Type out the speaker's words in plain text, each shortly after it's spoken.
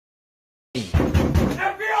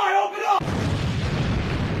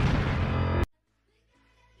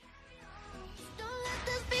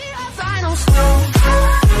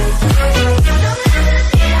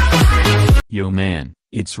Yo man,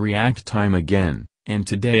 it's react time again, and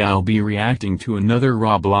today I'll be reacting to another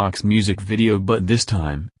Roblox music video, but this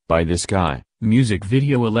time, by this guy, music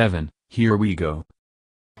video 11, here we go.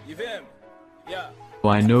 Oh,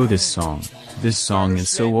 I know this song is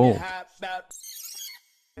so old.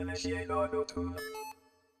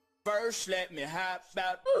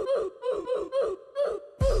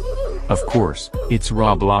 Of course, it's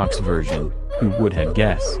Roblox version, who would have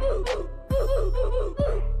guessed?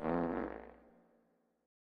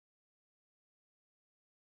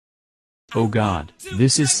 Oh god,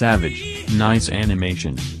 this is savage, nice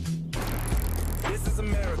animation. This is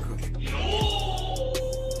America.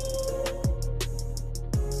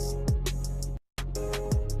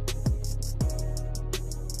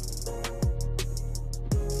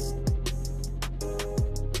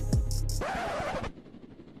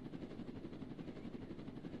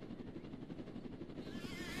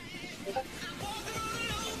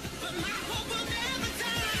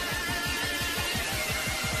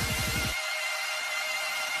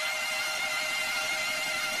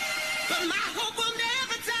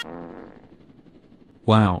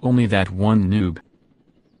 Wow, only that one noob.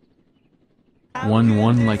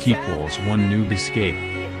 1-1 like equals 1 noob escape.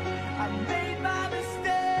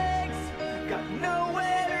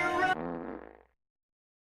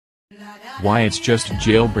 Why, it's just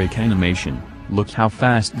jailbreak animation, look how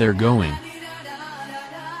fast they're going.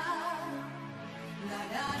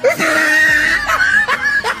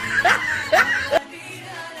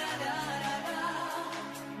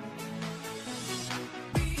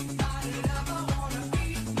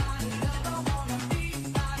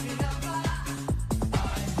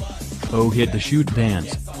 Oh, hit the shoot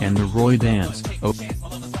dance, and the Roy dance, oh.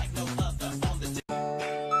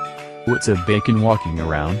 What's a bacon walking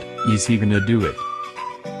around, is he gonna do it?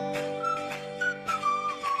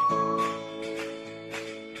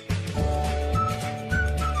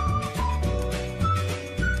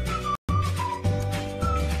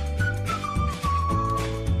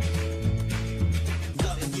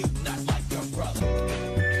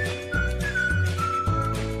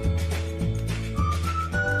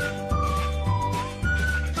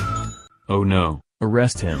 Oh no,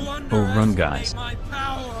 arrest him, oh run guys.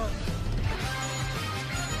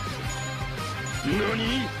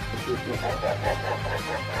 NANI?!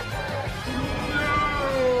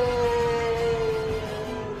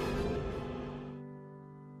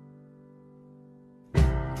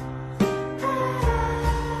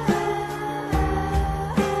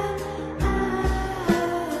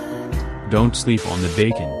 Don't sleep on the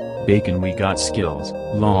bacon, we got skills,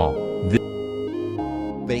 lol.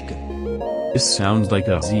 Bacon. This sounds like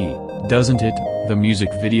a Z, doesn't it? The music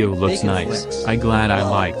video looks Bacon nice. flex. I'm glad I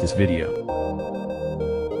like this video.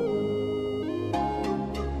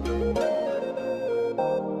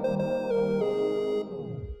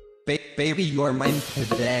 Baby, you are mine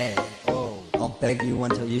today. Oh, I'll beg you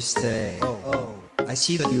until you stay. Oh, I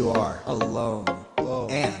see that you are alone.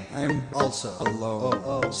 And I'm also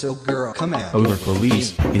alone. So girl, come out. Oh, the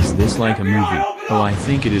police, is this like a movie? Oh, I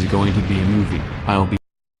think it is going to be a movie. I'll be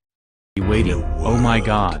waiting. Oh my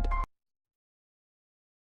god.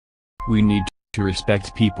 We need to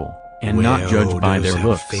respect people, and not judge by their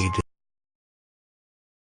looks.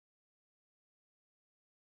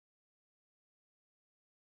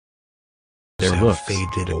 Their looks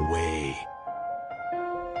faded away.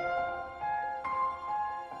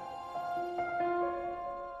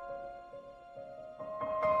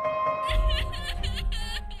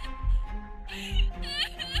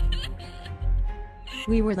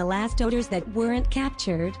 We were the last odors that weren't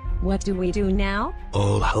captured. What do we do now?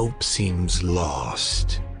 All hope seems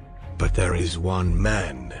lost. But there is one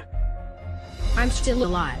man. I'm still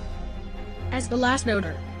alive. As the last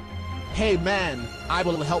odor. Hey man, I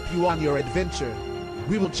will help you on your adventure.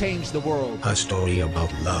 We will change the world. A story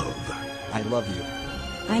about love. I love you.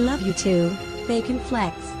 I love you too. Bacon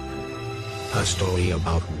flex. A story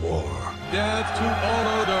about war. Death to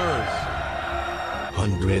all odors!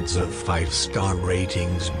 Hundreds of 5-star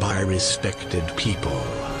ratings by respected people.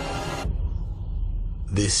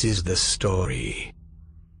 This is the story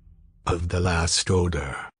of the last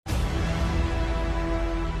odor.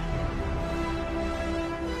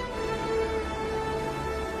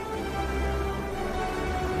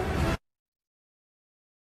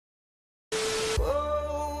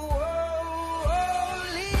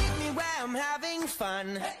 Leave me where I'm having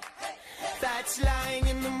fun. That's lying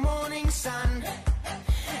in the morning sun.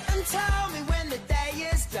 And tell me when the day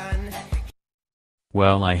is done.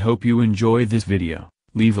 Well, I hope you enjoyed this video.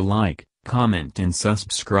 Leave a like, comment and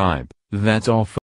subscribe. That's all, folks.